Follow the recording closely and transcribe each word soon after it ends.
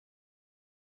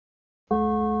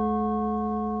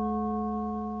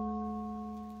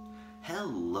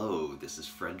this is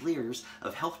Fred Liers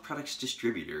of Health Products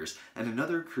Distributors and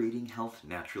another Creating Health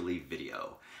Naturally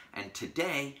video. And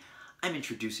today I'm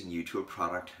introducing you to a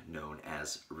product known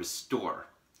as Restore.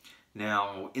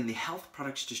 Now, in the Health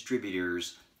Products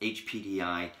Distributors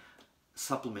HPDI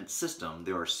supplement system,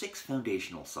 there are 6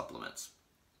 foundational supplements.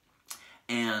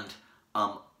 And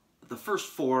the first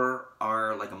 4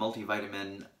 are like a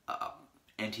multivitamin,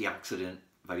 antioxidant,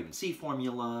 vitamin C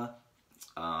formula,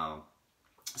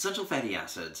 essential fatty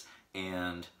acids,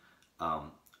 and a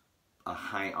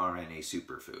high RNA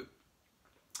superfood.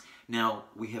 Now,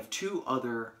 we have 2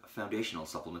 other foundational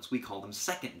supplements. We call them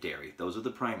secondary. Those are the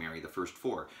primary, the first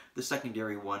 4. The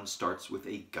secondary one starts with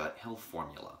a gut health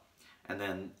formula. And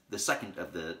then the second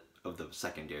of the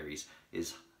secondaries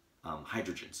is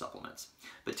hydrogen supplements.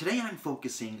 But today I'm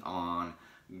focusing on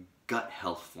gut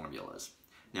health formulas.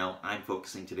 Now, I'm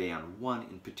focusing today on one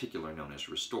in particular known as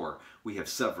Restore. We have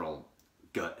several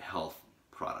gut health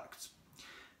products.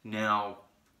 Now,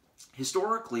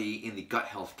 historically in the gut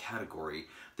health category,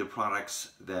 the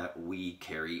products that we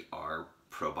carry are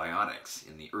probiotics.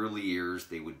 In the early years,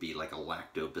 they would be like a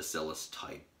lactobacillus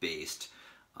type based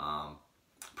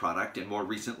product, and more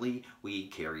recently we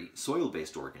carry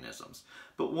soil-based organisms.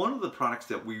 But one of the products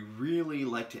that we really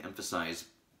like to emphasize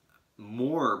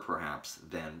more perhaps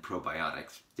than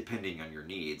probiotics, depending on your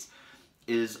needs,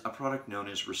 is a product known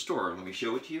as Restore. Let me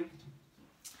show it to you.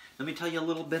 Let me tell you a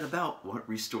little bit about what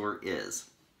Restore is.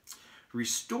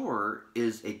 Restore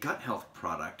is a gut health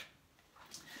product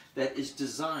that is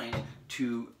designed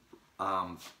to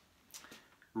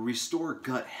restore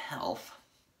gut health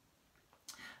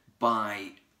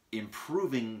by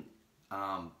improving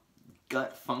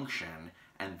gut function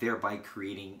and thereby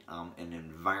creating an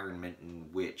environment in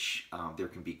which there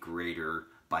can be greater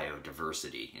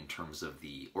biodiversity in terms of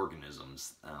the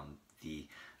organisms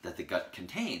that the gut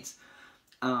contains.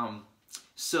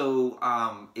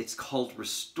 It's called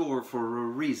Restore for a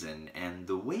reason, and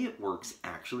the way it works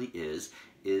actually is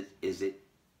it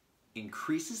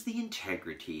increases the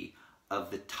integrity of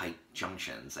the tight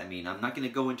junctions. I mean, I'm not going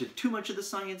to go into too much of the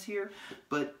science here,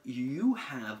 but you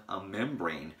have a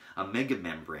membrane, a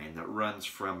megamembrane that runs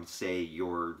from, say,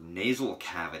 your nasal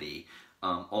cavity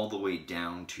all the way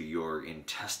down to your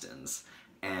intestines.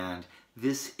 And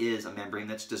this is a membrane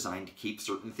that's designed to keep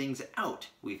certain things out.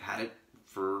 We've had it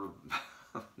for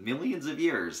millions of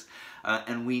years,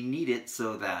 and we need it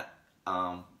so that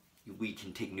we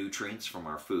can take nutrients from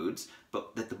our foods,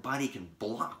 but that the body can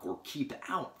block or keep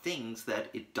out things that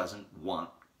it doesn't want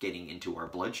getting into our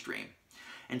bloodstream.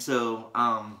 And so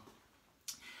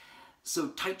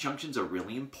tight junctions are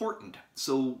really important.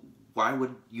 So why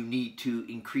would you need to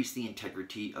increase the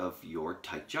integrity of your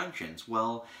tight junctions?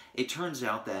 Well, it turns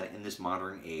out that in this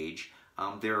modern age,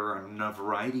 there are a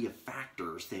variety of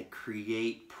factors that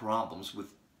create problems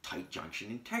with tight junction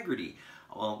integrity.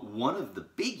 One of the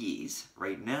biggies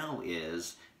right now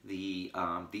is the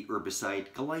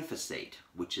herbicide Glyphosate,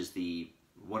 which is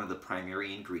one of the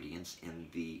primary ingredients in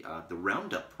the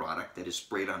Roundup product that is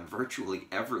sprayed on virtually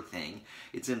everything.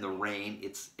 It's in the rain.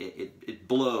 It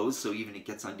blows, so even it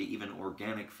gets onto even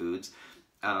organic foods,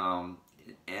 and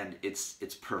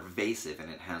it's pervasive, and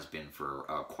it has been for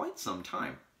quite some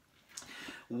time.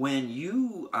 When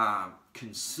you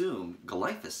consume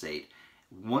glyphosate,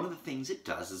 one of the things it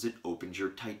does is it opens your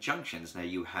tight junctions. Now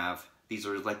you have, these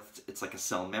are like, it's like a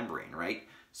cell membrane, right?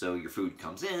 So your food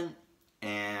comes in,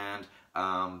 and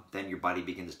then your body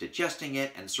begins digesting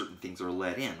it, and certain things are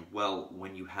let in. Well,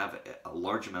 when you have a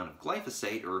large amount of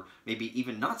glyphosate, or maybe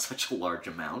even not such a large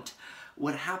amount,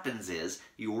 what happens is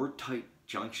your tight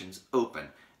junctions open.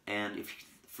 And if,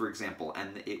 for example,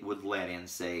 and it would let in,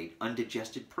 say,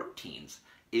 undigested proteins.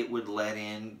 It would let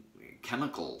in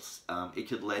chemicals. It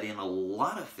could let in a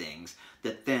lot of things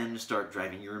that then start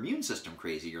driving your immune system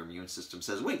crazy. Your immune system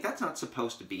says, wait, that's not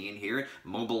supposed to be in here. It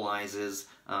mobilizes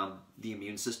the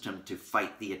immune system to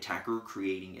fight the attacker,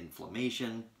 creating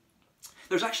inflammation.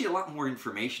 There's actually a lot more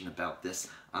information about this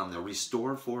on the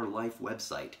Restore for Life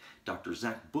website. Dr.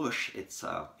 Zach Bush, it's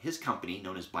his company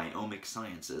known as Biomic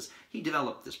Sciences. He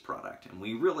developed this product, and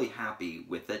we're really happy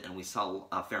with it, and we sell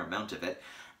a fair amount of it,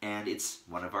 and it's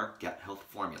one of our gut health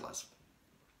formulas.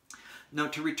 Now,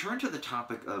 to return to the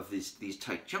topic of these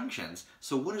tight junctions,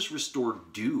 so what does Restore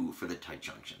do for the tight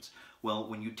junctions? Well,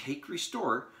 when you take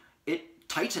Restore, it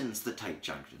tightens the tight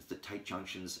junctions. The tight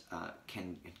junctions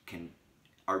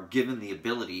are given the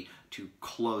ability to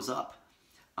close up.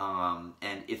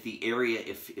 And if the area,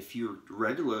 if you're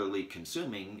regularly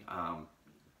consuming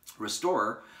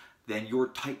Restore, then your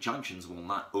tight junctions will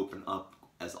not open up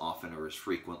as often or as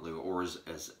frequently or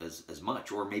as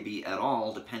much, or maybe at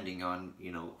all, depending on,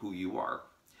 you know, who you are.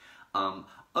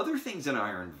 Other things in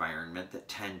our environment that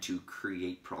tend to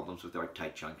create problems with our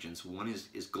tight junctions, one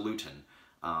is gluten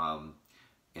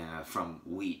from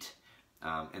wheat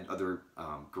and other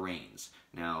grains.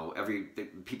 Now,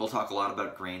 people talk a lot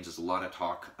about grains. There's a lot of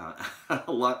talk,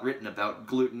 a lot written about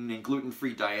gluten and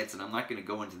gluten-free diets, and I'm not going to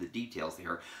go into the details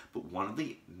here. But one of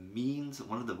the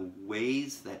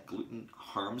ways that gluten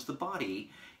harms the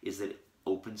body is that it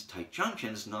opens tight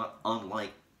junctions, not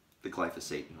unlike the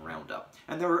glyphosate and Roundup.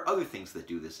 And there are other things that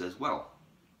do this as well.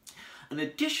 An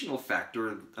additional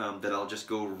factor that I'll just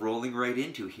go rolling right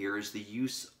into here is the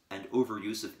use and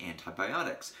overuse of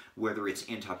antibiotics, whether it's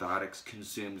antibiotics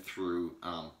consumed through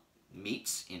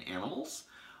meats in animals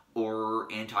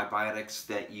or antibiotics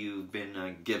that you've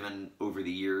been given over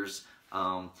the years.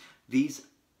 These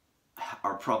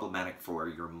are problematic for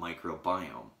your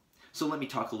microbiome. So let me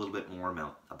talk a little bit more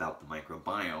about the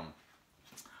microbiome.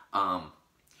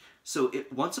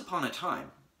 Once upon a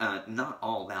time, not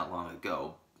all that long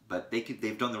ago, but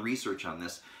they've done the research on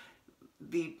this,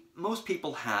 most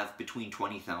people have between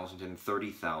 20,000 and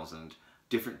 30,000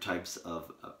 different types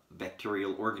of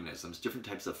bacterial organisms, different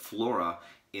types of flora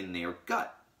in their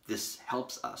gut. This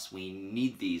helps us. We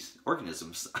need these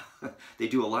organisms. They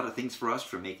do a lot of things for us,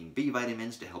 from making B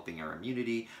vitamins to helping our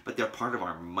immunity, but they're part of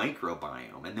our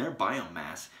microbiome, and their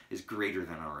biomass is greater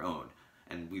than our own.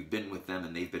 And we've been with them,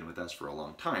 and they've been with us for a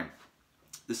long time.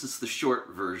 This is the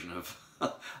short version of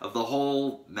the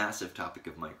whole massive topic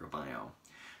of microbiome.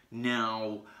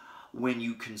 Now, when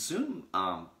you consume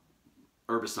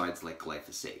herbicides like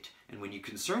glyphosate, and when you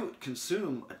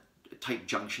consume tight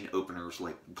junction openers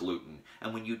like gluten,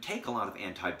 and when you take a lot of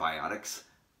antibiotics,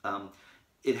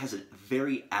 it has a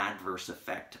very adverse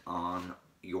effect on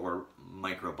your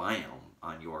microbiome,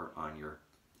 on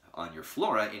your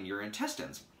flora in your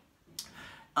intestines.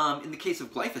 In the case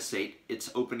of glyphosate,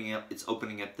 it's opening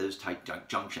up those tight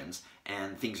junctions,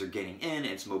 and things are getting in.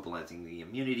 It's mobilizing the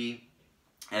immunity,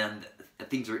 and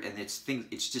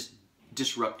it's just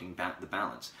disrupting the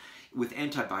balance. With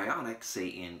antibiotics, say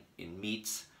in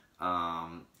meats,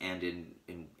 and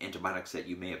in antibiotics that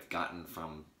you may have gotten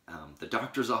from the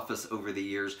doctor's office over the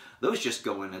years, those just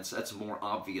go in. That's more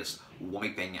obvious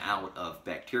wiping out of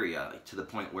bacteria, to the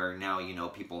point where now,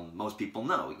 most people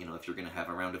know, if you're going to have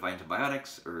a round of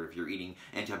antibiotics, or if you're eating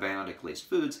antibiotic-laced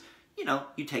foods,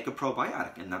 you take a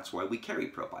probiotic, and that's why we carry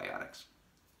probiotics.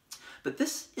 But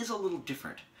this is a little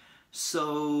different.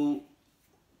 So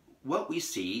what we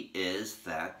see is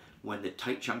that when the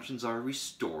tight junctions are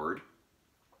restored,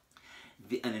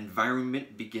 an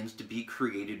environment begins to be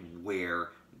created where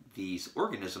these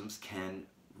organisms can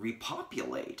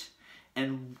repopulate.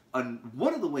 And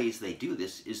one of the ways they do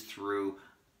this is through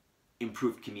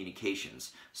improved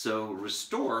communications. So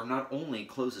restore not only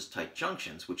closes tight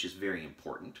junctions, which is very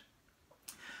important,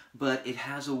 but it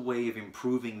has a way of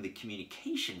improving the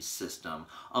communication system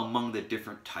among the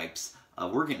different types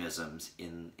of organisms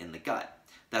in the gut.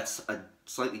 That's a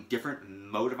slightly different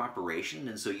mode of operation,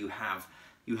 and so you have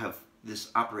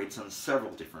this operates on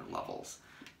several different levels.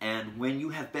 And when you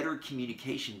have better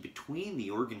communication between the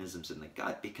organisms in the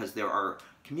gut, because there are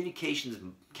communications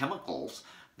chemicals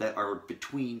that are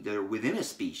within a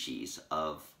species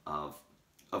of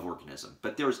organism,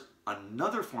 but there's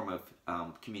another form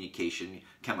of communication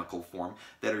chemical form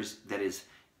that is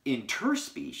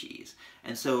interspecies,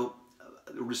 and so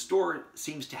Restore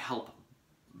seems to help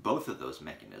both of those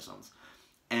mechanisms.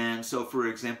 And so, for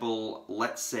example,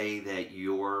 let's say that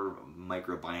your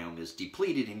microbiome is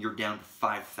depleted and you're down to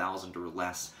 5,000 or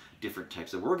less different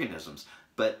types of organisms,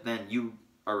 but then you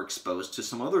are exposed to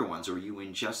some other ones, or you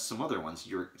ingest some other ones,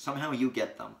 somehow you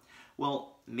get them.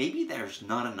 Well, maybe there's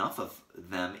not enough of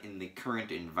them in the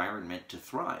current environment to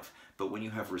thrive, but when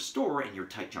you have Restore and your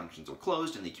tight junctions are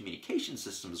closed and the communication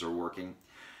systems are working,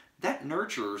 that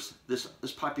nurtures this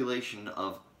population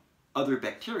of other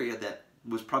bacteria that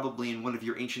was probably in one of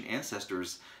your ancient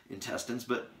ancestors' intestines,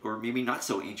 or maybe not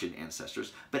so ancient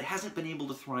ancestors, but hasn't been able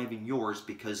to thrive in yours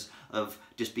because of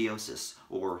dysbiosis,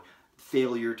 or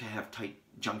failure to have tight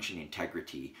junction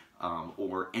integrity,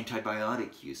 or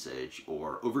antibiotic usage,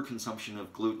 or overconsumption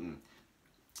of gluten.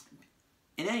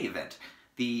 In any event,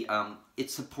 it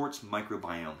supports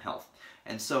microbiome health.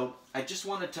 And so I just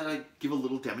wanted to give a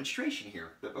little demonstration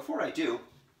here. But before I do,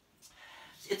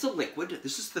 it's a liquid.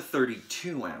 This is the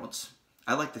 32 ounce.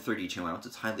 I like the 32 ounce.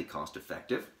 It's highly cost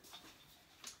effective.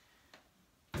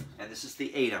 And this is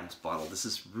the 8 ounce bottle. This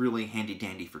is really handy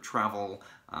dandy for travel.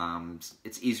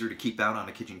 It's easier to keep out on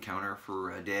a kitchen counter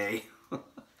for a day.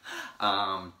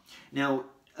 The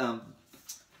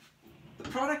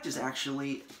product is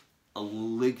actually a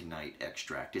lignite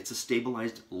extract. It's a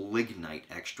stabilized lignite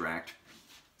extract.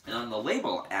 And on the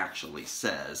label actually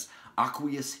says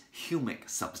aqueous humic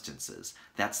substances.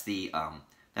 That's the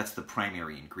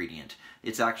primary ingredient.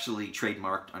 It's actually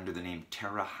trademarked under the name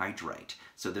Terra Hydrite.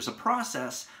 So there's a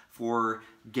process for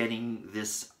getting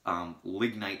this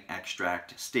lignite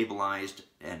extract stabilized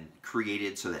and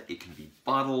created so that it can be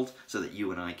bottled, so that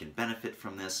you and I can benefit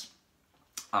from this.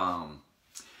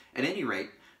 At any rate,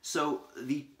 so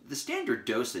the standard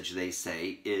dosage, they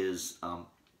say, is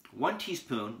 1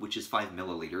 teaspoon, which is 5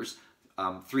 milliliters,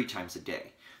 3 times a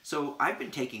day. So I've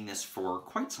been taking this for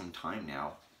quite some time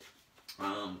now,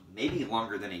 maybe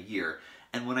longer than a year.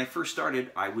 And when I first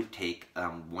started, I would take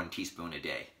 1 teaspoon a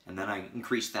day. And then I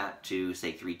increased that to,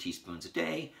 say, 3 teaspoons a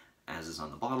day, as is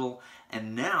on the bottle.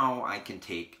 And now I can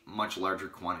take much larger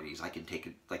quantities. I can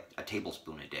take like a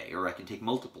tablespoon a day, or I can take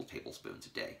multiple tablespoons a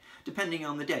day, depending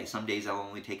on the day. Some days I'll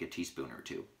only take a teaspoon or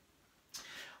 2.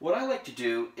 What I like to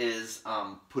do is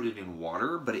put it in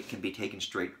water, but it can be taken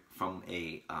straight from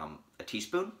a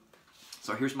teaspoon.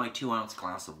 So here's my 2-ounce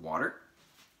glass of water.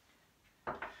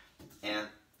 And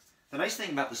the nice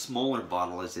thing about the smaller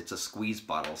bottle is it's a squeeze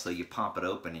bottle, so you pop it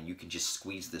open and you can just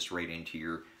squeeze this right into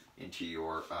your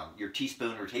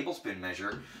teaspoon or tablespoon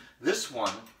measure. This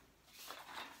one,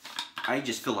 I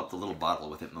just fill up the little bottle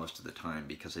with it most of the time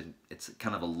because it's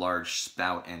kind of a large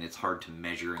spout and it's hard to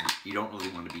measure, and you don't really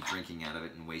want to be drinking out of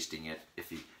it and wasting it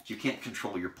if you can't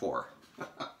control your pour.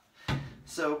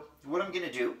 So what I'm going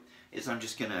to do is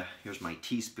here's my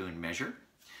teaspoon measure.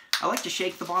 I like to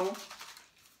shake the bottle.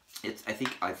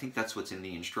 I think that's what's in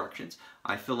the instructions.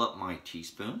 I fill up my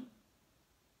teaspoon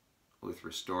with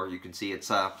Restore. You can see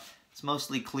it's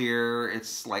mostly clear. It's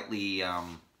slightly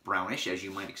brownish, as you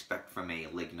might expect from a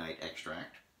lignite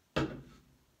extract. And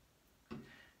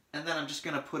then I'm just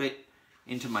going to put it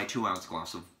into my 2-ounce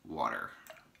glass of water,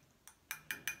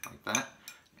 like that.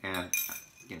 And I'm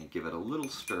going to give it a little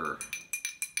stir.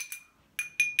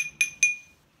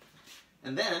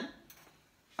 And then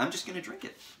I'm just going to drink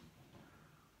it.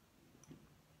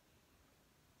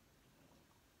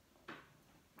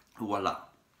 Voila.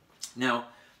 Now,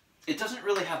 it doesn't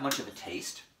really have much of a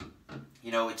taste.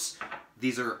 You know,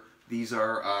 these are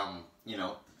you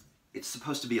know, it's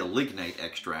supposed to be a lignite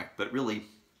extract, but really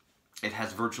it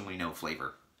has virtually no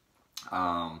flavor.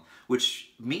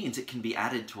 Which means it can be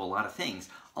added to a lot of things.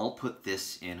 I'll put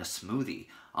this in a smoothie.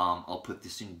 I'll put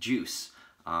this in juice.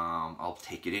 I'll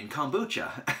take it in kombucha.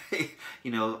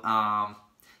 You know,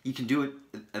 you can do it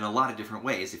in a lot of different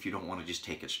ways if you don't want to just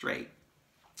take it straight.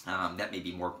 That may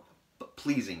be more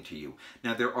pleasing to you.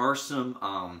 Now there are some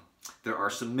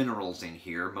minerals in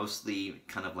here, mostly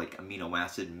kind of like amino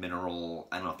acid mineral.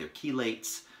 I don't know if they're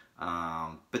chelates,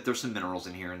 but there's some minerals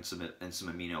in here and some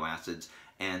amino acids,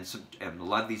 and a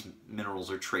lot of these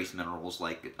minerals are trace minerals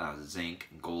like zinc,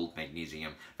 gold,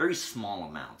 magnesium. Very small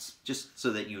amounts, just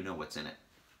so that you know what's in it.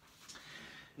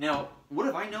 Now, what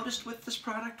have I noticed with this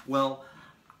product? Well,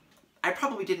 I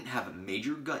probably didn't have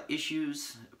major gut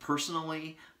issues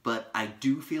personally, but I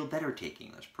do feel better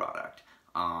taking this product.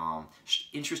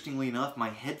 Interestingly enough, my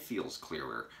head feels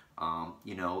clearer.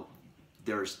 You know,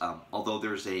 although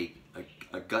there's a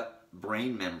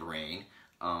gut-brain membrane,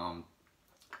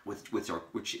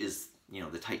 which is, you know,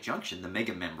 the tight junction, the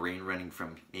mega membrane running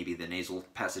from maybe the nasal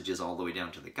passages all the way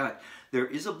down to the gut, there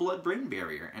is a blood-brain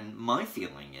barrier. And my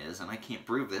feeling is, and I can't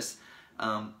prove this,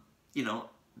 you know,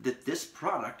 that this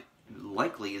product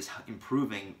likely is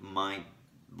improving my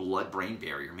blood-brain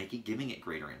barrier, giving it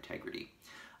greater integrity.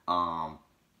 Now,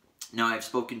 I've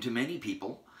spoken to many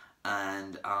people,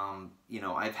 and you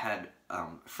know, I've had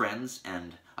friends,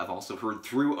 and I've also heard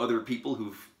through other people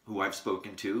who I've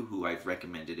spoken to, who I've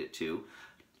recommended it to,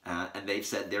 and they've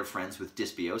said their friends with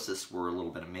dysbiosis were a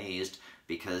little bit amazed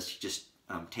because just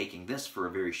taking this for a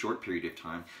very short period of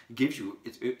time gives you,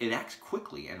 it acts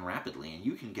quickly and rapidly, and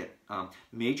you can get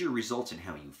major results in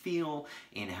how you feel,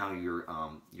 in how your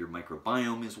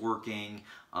microbiome is working.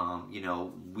 You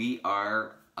know, we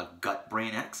are a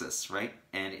gut-brain axis, right?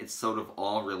 And it's sort of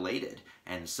all related.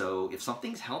 And so if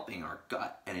something's helping our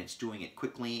gut and it's doing it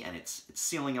quickly and it's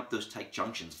sealing up those tight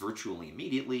junctions virtually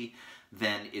immediately,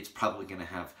 then it's probably going to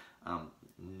have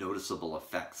noticeable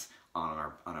effects on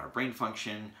our brain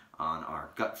function, on our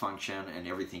gut function, and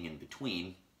everything in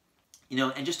between. You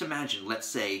know, and just imagine, let's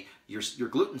say you're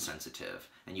gluten sensitive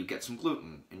and you get some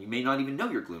gluten and you may not even know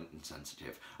you're gluten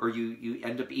sensitive, or you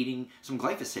end up eating some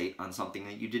glyphosate on something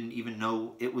that you didn't even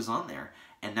know it was on there,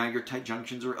 and now your tight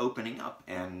junctions are opening up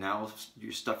and now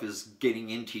your stuff is getting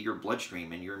into your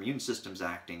bloodstream and your immune system's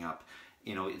acting up.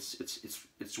 You know,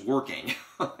 it's working.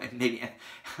 Maybe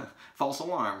false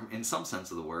alarm in some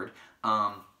sense of the word.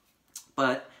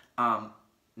 But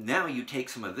now you take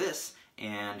some of this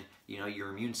and your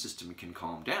immune system can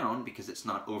calm down because it's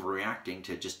not overreacting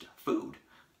to just food.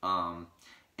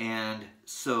 And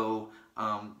so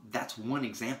that's one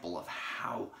example of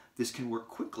how this can work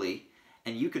quickly,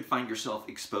 and you could find yourself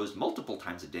exposed multiple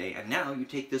times a day, and now you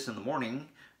take this in the morning,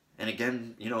 and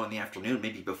again, in the afternoon,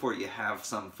 maybe before you have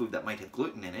some food that might have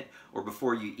gluten in it, or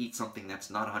before you eat something that's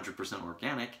not 100%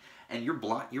 organic, and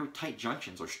your tight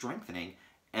junctions are strengthening,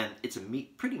 and it's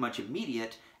pretty much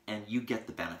immediate, and you get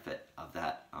the benefit of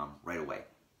that right away.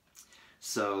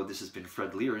 So this has been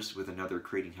Fred Liers with another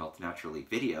Creating Health Naturally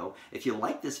video. If you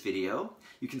like this video,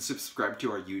 you can subscribe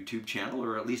to our YouTube channel,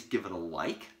 or at least give it a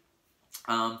like.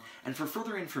 And for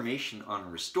further information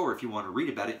on Restore, if you want to read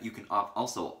about it, you can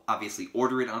also obviously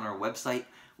order it on our website.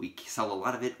 We sell a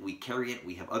lot of it, we carry it,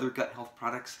 we have other gut health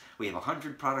products. We have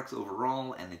 100 products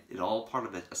overall, and it's all part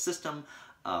of a system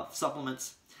of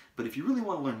supplements. But if you really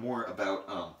want to learn more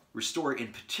about Restore in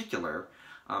particular,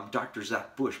 Dr.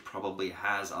 Zach Bush probably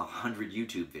has 100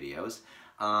 YouTube videos.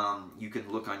 You can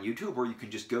look on YouTube, or you can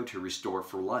just go to Restore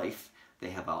for Life.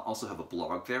 They also have a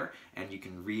blog there, and you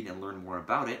can read and learn more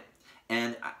about it.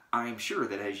 And I'm sure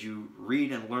that as you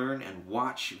read and learn and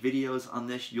watch videos on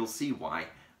this, you'll see why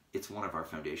it's one of our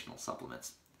foundational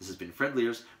supplements. This has been Fred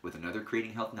Liers with another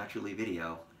Creating Health Naturally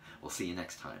video. We'll see you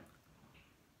next time.